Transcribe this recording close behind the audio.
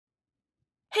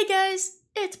Hey guys,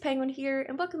 it's Penguin here,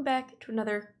 and welcome back to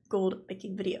another gold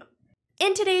making video.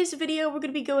 In today's video, we're going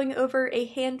to be going over a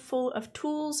handful of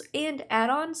tools and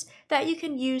add-ons that you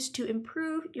can use to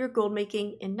improve your gold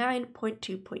making in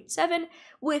 9.2.7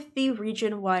 with the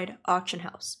region-wide auction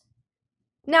house.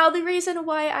 Now, the reason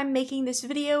why I'm making this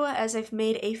video, as I've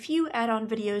made a few add-on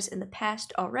videos in the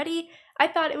past already, I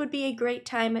thought it would be a great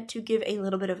time to give a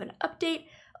little bit of an update.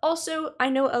 Also, I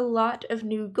know a lot of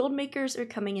new gold makers are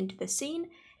coming into the scene,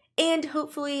 and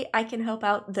hopefully I can help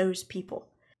out those people.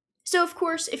 So of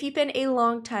course, if you've been a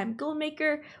long-time gold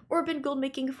maker or been gold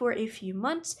making for a few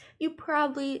months, you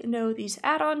probably know these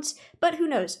add-ons, but who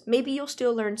knows, maybe you'll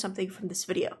still learn something from this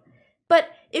video. But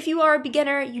if you are a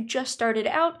beginner, you just started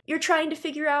out, you're trying to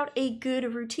figure out a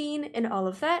good routine and all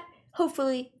of that,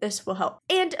 hopefully this will help.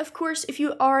 And of course, if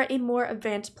you are a more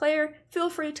advanced player, feel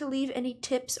free to leave any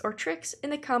tips or tricks in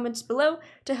the comments below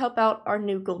to help out our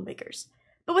new gold makers.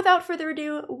 But without further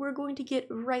ado, we're going to get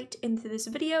right into this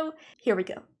video. Here we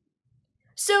go.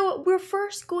 So we're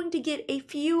first going to get a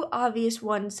few obvious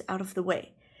ones out of the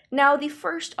way. Now, the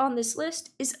first on this list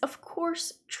is, of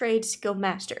course, Trade Skill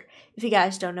Master. If you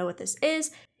guys don't know what this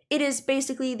is, it is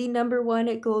basically the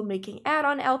 #1 gold making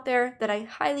add-on out there that I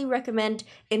highly recommend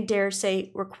and dare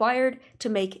say required to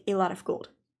make a lot of gold.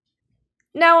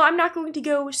 Now, I'm not going to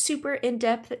go super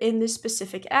in-depth in this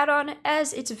specific add-on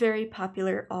as it's very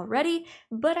popular already,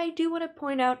 but I do want to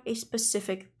point out a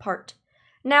specific part.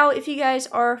 Now, if you guys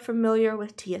are familiar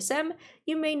with TSM,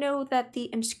 you may know that the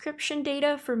inscription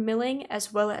data for milling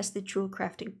as well as the jewel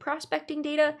crafting prospecting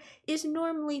data is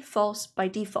normally false by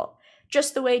default.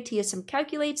 Just the way TSM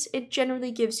calculates, it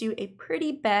generally gives you a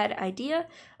pretty bad idea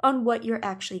on what you're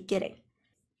actually getting.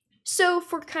 So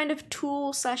for kind of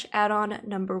tool/add-on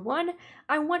 #1,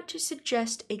 I want to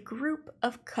suggest a group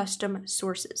of custom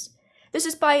sources. This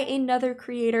is by another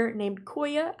creator named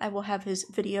Koya. I will have his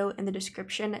video in the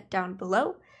description down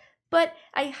below. But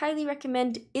I highly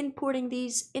recommend importing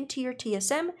these into your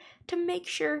TSM to make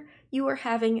sure you are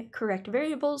having correct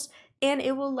variables, and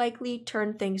it will likely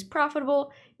turn things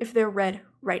profitable if they're red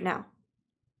right now.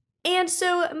 And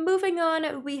so moving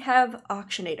on, we have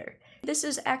Auctionator. This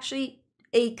is actually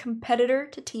a competitor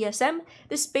to TSM.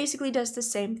 This basically does the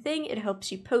same thing. It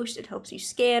helps you post, it helps you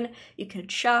scan, you can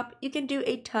shop, you can do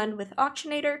a ton with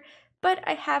Auctionator, but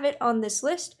I have it on this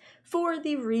list for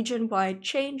the region-wide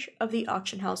change of the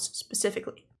auction house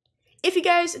specifically. If you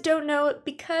guys don't know,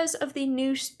 because of the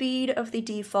new speed of the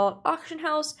default auction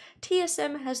house,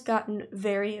 TSM has gotten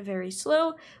very, very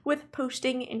slow with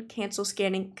posting and cancel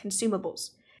scanning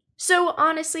consumables. So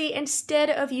honestly,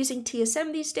 instead of using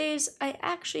TSM these days, I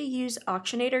actually use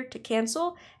Auctionator to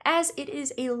cancel, as it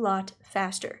is a lot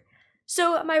faster.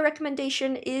 So my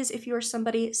recommendation is, if you're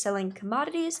somebody selling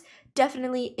commodities,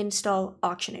 definitely install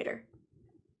Auctionator.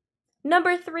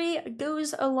 #3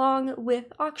 goes along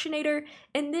with Auctionator,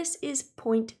 and this is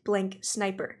Point Blank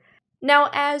Sniper.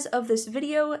 Now, as of this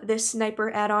video, this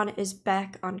sniper add-on is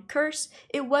back on Curse.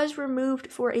 It was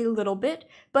removed for a little bit,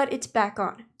 but it's back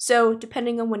on. So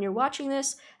depending on when you're watching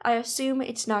this, I assume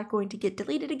it's not going to get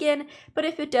deleted again, but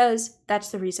if it does, that's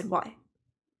the reason why.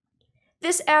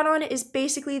 This add-on is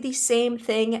basically the same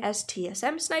thing as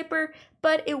TSM Sniper,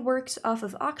 but it works off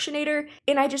of Auctionator,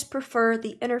 and I just prefer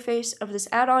the interface of this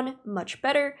add-on much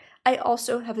better. I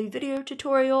also have a video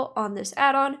tutorial on this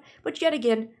add-on, which yet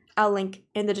again, I'll link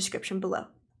in the description below.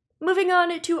 Moving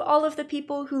on to all of the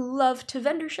people who love to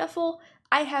vendor shuffle,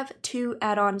 I have 2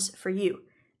 add-ons for you.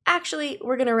 Actually,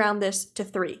 we're going to round this to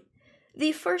 3.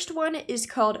 The first one is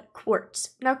called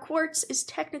Quartz. Now, Quartz is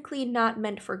technically not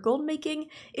meant for gold making,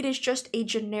 it is just a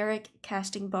generic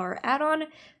casting bar add-on,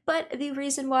 but the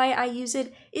reason why I use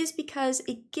it is because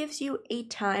it gives you a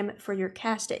time for your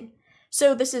casting.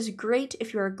 So this is great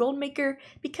if you're a gold maker,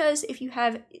 because if you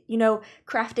have,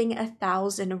 crafting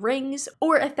 1,000 rings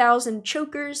or 1,000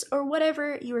 chokers or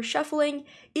whatever you are shuffling,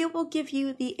 it will give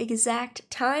you the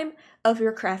exact time of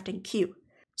your crafting queue.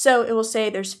 So it will say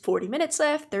there's 40 minutes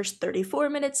left, there's 34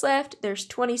 minutes left, there's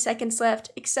 20 seconds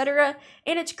left, etc.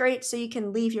 And it's great so you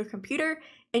can leave your computer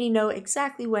and you know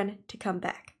exactly when to come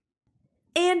back.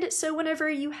 And so whenever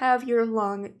you have your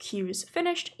long queues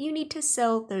finished, you need to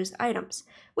sell those items,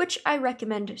 which I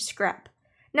recommend scrap.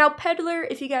 Now, Peddler,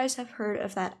 if you guys have heard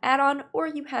of that add-on or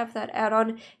you have that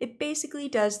add-on, it basically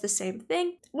does the same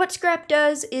thing. What scrap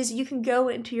does is you can go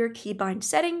into your keybind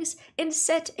settings and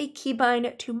set a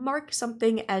keybind to mark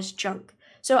something as junk.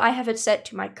 So I have it set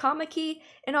to my comma key,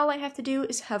 and all I have to do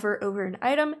is hover over an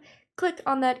item, click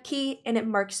on that key, and it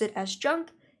marks it as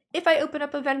junk. If I open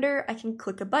up a vendor, I can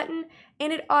click a button,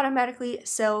 and it automatically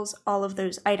sells all of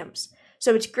those items.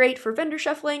 So it's great for vendor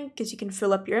shuffling because you can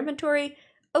fill up your inventory.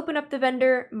 open up the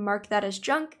vendor, mark that as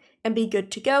junk, and be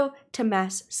good to go to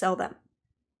mass sell them.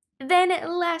 Then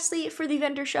lastly, for the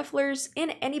vendor shufflers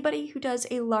and anybody who does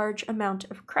a large amount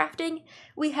of crafting,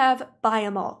 we have Buy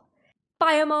 'em All.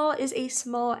 Buy 'em All is a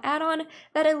small add-on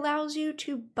that allows you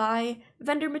to buy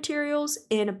vendor materials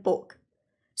in bulk.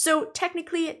 So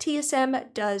technically TSM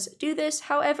does do this,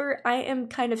 however, I am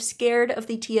kind of scared of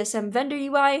the TSM vendor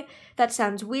UI. That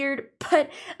sounds weird, but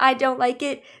I don't like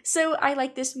it, so I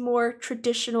like this more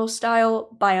traditional style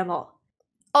Buy 'em All.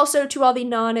 Also, to all the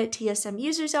non-TSM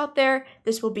users out there,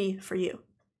 this will be for you.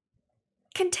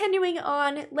 Continuing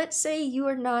on, let's say you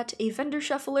are not a vendor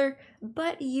shuffler,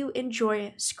 but you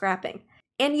enjoy scrapping.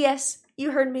 And yes,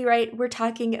 you heard me right, we're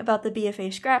talking about the BFA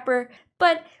scrapper,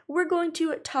 but we're going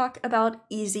to talk about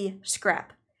easy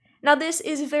scrap. Now this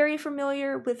is very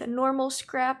familiar with normal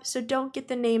scrap, so don't get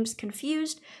the names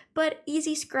confused, but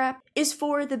easy scrap is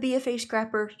for the BFA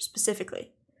scrapper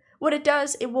specifically. What it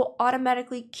does, it will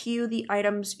automatically queue the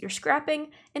items you're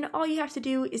scrapping, and all you have to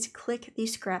do is click the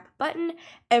scrap button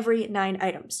every 9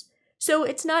 items. So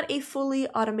it's not a fully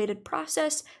automated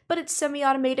process, but it's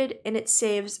semi-automated and it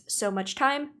saves so much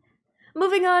time.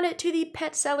 Moving on to the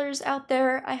pet sellers out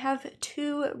there, I have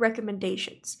 2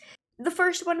 recommendations. The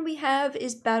first one we have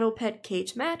is Battle Pet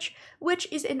Cage Match,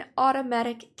 which is an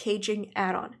automatic caging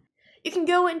add-on. You can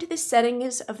go into the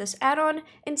settings of this add-on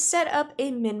and set up a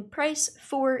min price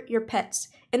for your pets,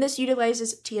 and this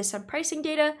utilizes TSM pricing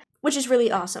data, which is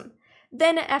really awesome.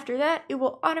 Then after that, it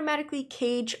will automatically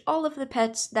cage all of the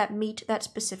pets that meet that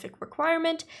specific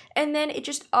requirement, and then it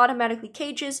just automatically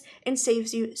cages and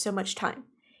saves you so much time.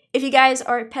 If you guys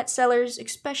are pet sellers,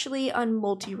 especially on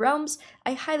multi-realms,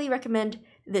 I highly recommend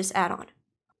this add-on.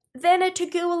 Then to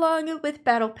go along with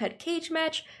Battle Pet Cage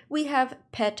Match, we have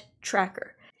Pet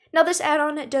Tracker. Now this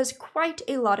add-on does quite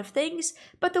a lot of things,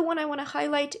 but the one I want to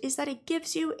highlight is that it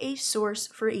gives you a source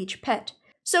for each pet.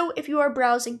 So if you are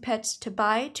browsing pets to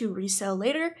buy to resell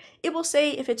later, it will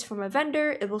say if it's from a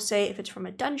vendor, it will say if it's from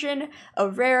a dungeon, a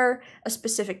rare, a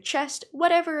specific chest,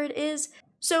 whatever it is,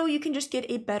 so you can just get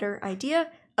a better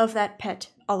idea of that pet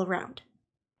all around.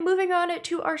 Moving on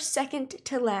to our second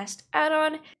to last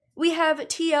add-on, we have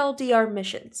TLDR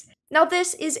missions. Now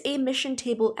this is a mission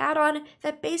table add-on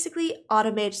that basically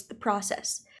automates the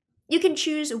process. You can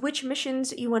choose which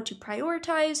missions you want to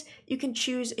prioritize, you can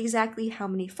choose exactly how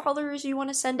many followers you want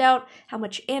to send out, how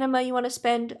much anima you want to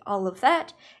spend, all of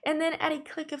that, and then at a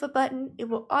click of a button, it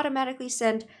will automatically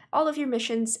send all of your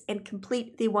missions and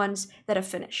complete the ones that have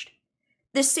finished.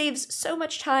 This saves so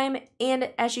much time,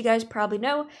 and as you guys probably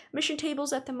know, mission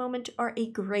tables at the moment are a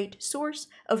great source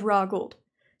of raw gold.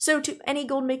 So to any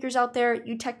gold makers out there,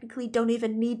 you technically don't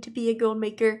even need to be a gold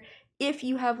maker. If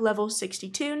you have level 60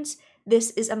 tunes,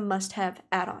 this is a must-have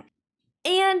add-on.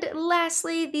 And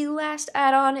lastly, the last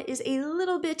add-on is a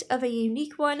little bit of a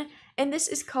unique one, and this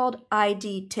is called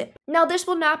ID Tip. Now this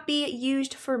will not be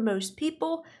used for most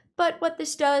people, but what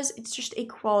this does, it's just a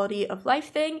quality of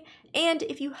life thing, and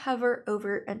if you hover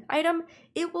over an item,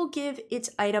 it will give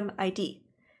its item ID.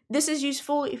 This is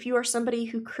useful if you are somebody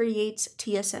who creates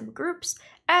TSM groups.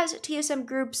 As TSM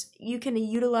groups, you can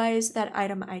utilize that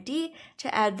item ID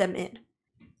to add them in.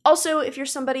 Also, if you're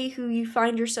somebody who you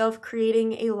find yourself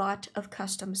creating a lot of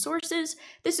custom sources,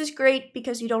 this is great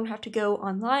because you don't have to go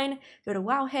online, go to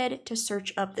Wowhead to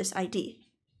search up this ID.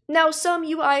 Now, some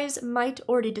UIs might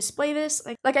already display this,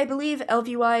 like I believe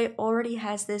ElvUI already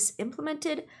has this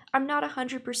implemented. I'm not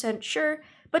 100% sure,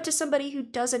 but to somebody who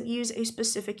doesn't use a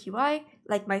specific UI,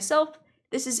 like myself,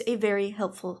 this is a very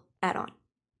helpful add-on.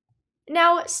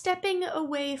 Now, stepping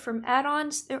away from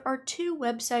add-ons, there are 2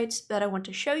 websites that I want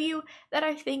to show you that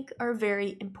I think are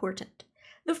very important.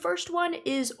 The first one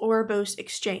is Ouroboros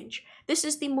Exchange. This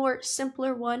is the more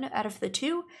simpler one out of the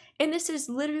 2, and this is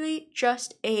literally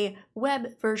just a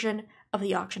web version of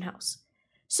the auction house.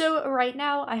 So right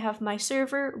now I have my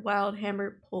server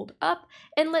Wildhammer pulled up,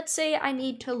 and let's say I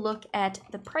need to look at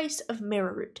the price of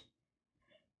Mara Root.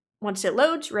 Once it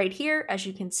loads right here, as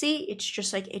you can see, it's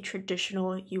just like a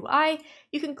traditional UI.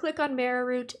 You can click on Mara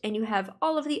Root and you have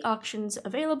all of the auctions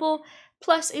available,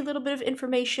 plus a little bit of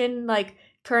information like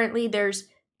currently there's,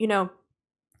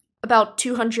 about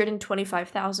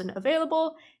 225,000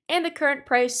 available, and the current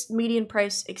price, median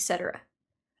price, etc.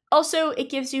 Also, it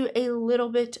gives you a little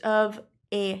bit of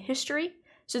a history.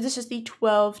 So this is the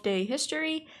 12-day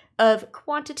history of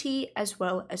quantity as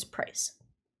well as price.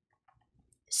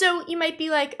 So you might be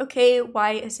like, okay,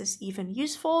 why is this even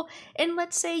useful? And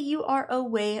let's say you are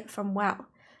away from WoW.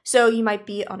 So you might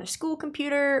be on a school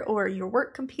computer or your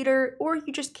work computer, or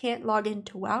you just can't log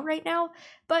into WoW right now,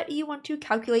 but you want to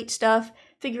calculate stuff,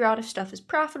 figure out if stuff is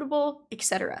profitable,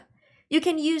 etc. You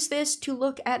can use this to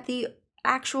look at the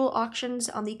actual auctions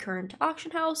on the current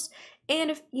auction house,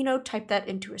 and if type that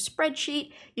into a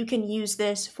spreadsheet, you can use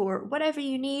this for whatever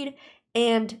you need,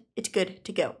 and it's good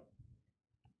to go.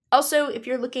 Also, if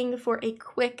you're looking for a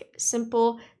quick,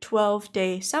 simple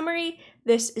 12-day summary,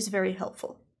 this is very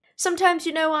helpful. Sometimes,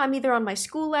 I'm either on my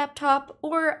school laptop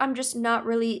or I'm just not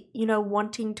really,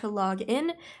 wanting to log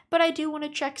in, but I do want to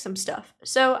check some stuff.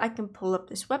 So I can pull up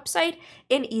this website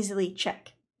and easily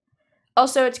check.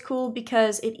 Also, it's cool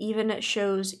because it even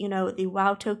shows, the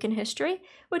WoW token history,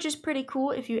 which is pretty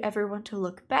cool if you ever want to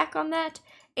look back on that.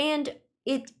 And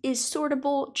it is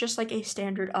sortable just like a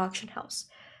standard auction house.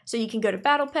 So you can go to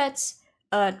Battle Pets,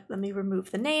 let me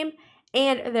remove the name,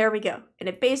 and there we go. And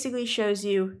it basically shows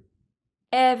you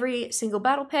every single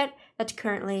battle pet that's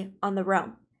currently on the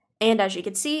realm. And as you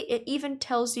can see, it even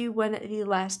tells you when the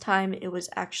last time it was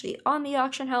actually on the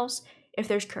auction house, if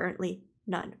there's currently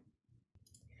none.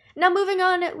 Now moving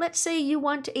on, let's say you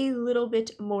want a little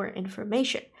bit more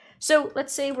information. So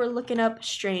let's say we're looking up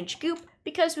Strange Goop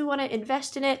because we want to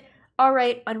invest in it. All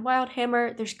right, on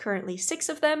Wildhammer, there's currently 6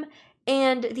 of them,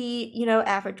 and the,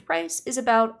 average price is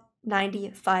about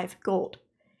 95 gold.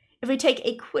 If we take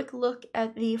a quick look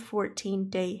at the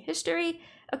 14-day history,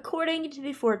 according to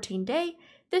the 14-day,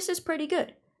 this is pretty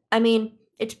good. I mean,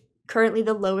 it's currently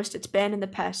the lowest it's been in the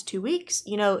past 2 weeks.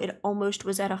 It almost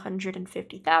was at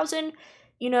 150,000.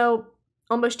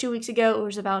 Almost 2 weeks ago, it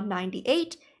was about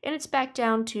 98, and it's back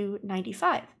down to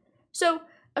 95. So,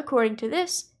 according to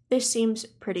this seems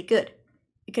pretty good.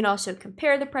 You can also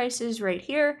compare the prices right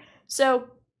here.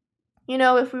 So,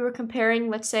 if we were comparing,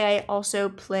 let's say I also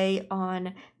play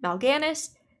on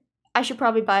Mal'Ganis, I should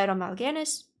probably buy it on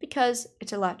Mal'Ganis because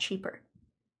it's a lot cheaper.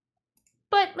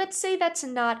 But let's say that's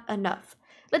not enough.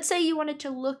 Let's say you wanted to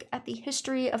look at the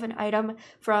history of an item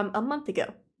from a month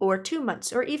ago, or 2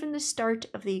 months, or even the start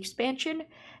of the expansion.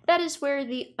 That is where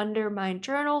the Undermined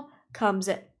Journal comes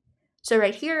in. So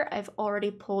right here, I've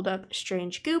already pulled up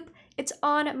Strange Goop. It's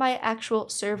on my actual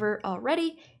server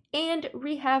already, and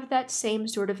we have that same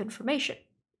sort of information.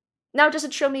 Now it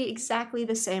doesn't show me exactly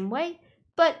the same way,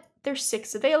 but there's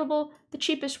 6 available. The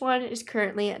cheapest one is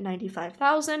currently at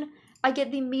 95,000. I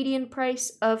get the median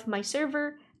price of my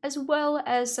server, as well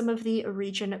as some of the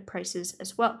region prices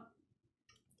as well.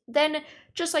 Then,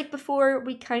 just like before,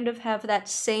 we kind of have that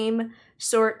same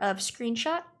sort of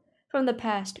screenshot from the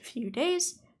past few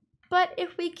days, but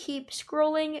if we keep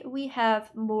scrolling, we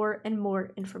have more and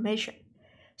more information.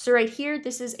 So right here,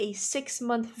 this is a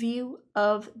 6-month view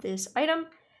of this item,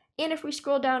 and if we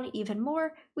scroll down even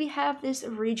more, we have this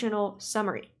regional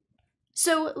summary.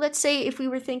 So let's say if we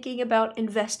were thinking about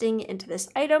investing into this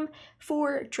item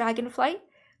for Dragonflight,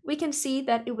 we can see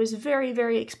that it was very,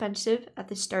 very expensive at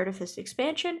the start of this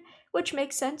expansion, which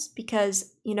makes sense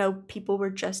because, people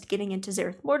were just getting into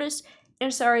Zereth Mortis.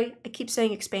 And sorry, I keep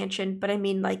saying expansion, but I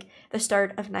mean like the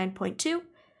start of 9.2.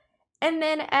 And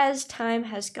then as time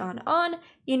has gone on,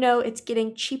 it's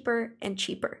getting cheaper and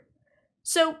cheaper.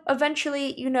 So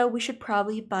eventually, we should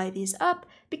probably buy these up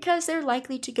because they're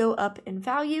likely to go up in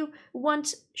value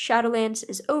once Shadowlands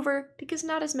is over because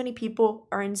not as many people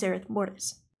are in Zereth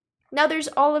Mortis. Now there's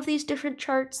all of these different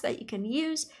charts that you can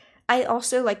use. I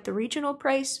also like the regional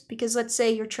price because let's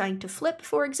say you're trying to flip,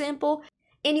 for example,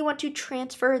 and you want to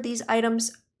transfer these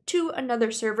items to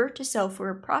another server to sell for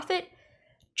a profit.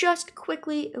 Just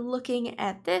quickly looking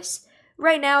at this,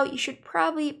 right now you should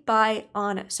probably buy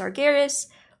on Sargeras,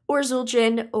 or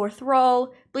Zul'jin, or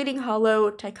Thrall, Bleeding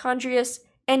Hollow, Tichondrius,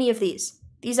 any of these.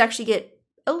 These actually get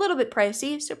a little bit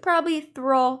pricey, so probably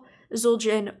Thrall,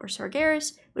 Zul'jin, or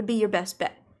Sargeras would be your best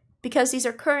bet, because these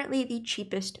are currently the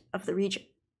cheapest of the region.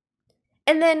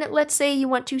 And then let's say you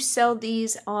want to sell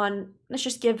these on, let's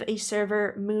just give a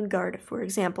server Moonguard, for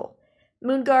example.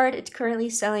 Moonguard, it's currently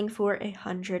selling for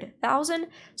 100,000,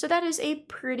 so that is a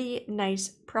pretty nice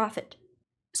profit.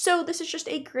 So this is just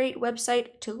a great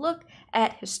website to look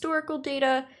at historical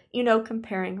data,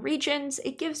 comparing regions.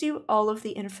 It gives you all of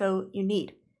the info you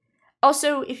need.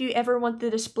 Also, if you ever want the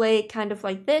display kind of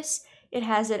like this, it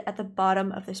has it at the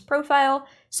bottom of this profile.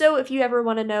 So if you ever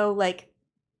want to know,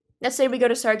 let's say we go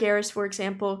to Sargeras, for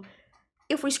example,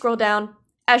 if we scroll down,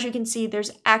 as you can see,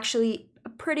 there's actually a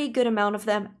pretty good amount of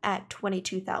them at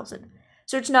 22,000.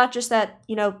 So it's not just that,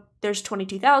 there's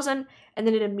 22,000 and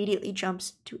then it immediately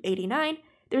jumps to 89.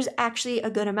 There's actually a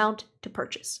good amount to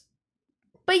purchase.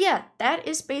 But yeah, that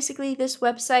is basically this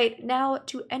website. Now,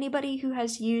 to anybody who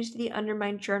has used the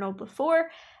Undermined Journal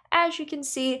before, as you can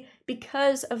see,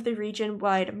 because of the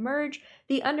region-wide merge,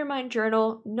 the Undermined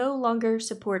Journal no longer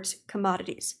supports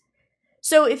commodities.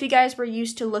 So if you guys were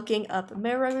used to looking up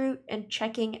Marrow Root and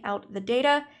checking out the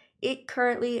data, it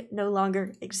currently no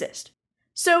longer exists.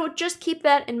 So just keep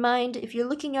that in mind. If you're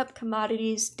looking up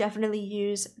commodities, definitely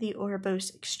use the Ouroboros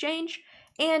exchange.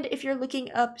 And if you're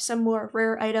looking up some more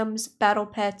rare items, battle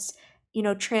pets,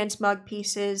 transmog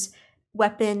pieces,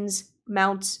 weapons,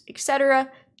 mounts,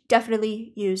 etc.,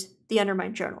 definitely use the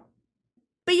Undermine Journal.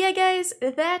 But yeah, guys,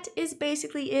 that is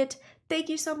basically it. Thank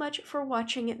you so much for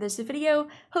watching this video.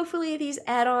 Hopefully these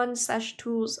add-ons /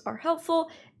 tools are helpful,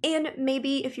 and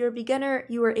maybe if you're a beginner,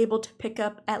 you are able to pick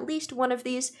up at least one of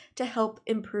these to help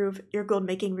improve your gold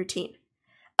making routine.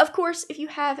 Of course, if you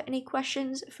have any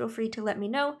questions, feel free to let me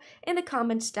know in the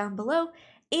comments down below,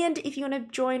 and if you want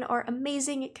to join our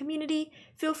amazing community,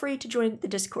 feel free to join the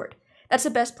Discord. That's the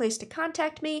best place to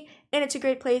contact me, and it's a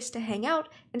great place to hang out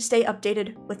and stay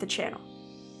updated with the channel.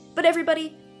 But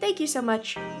everybody, thank you so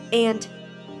much, and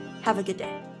have a good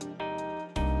day.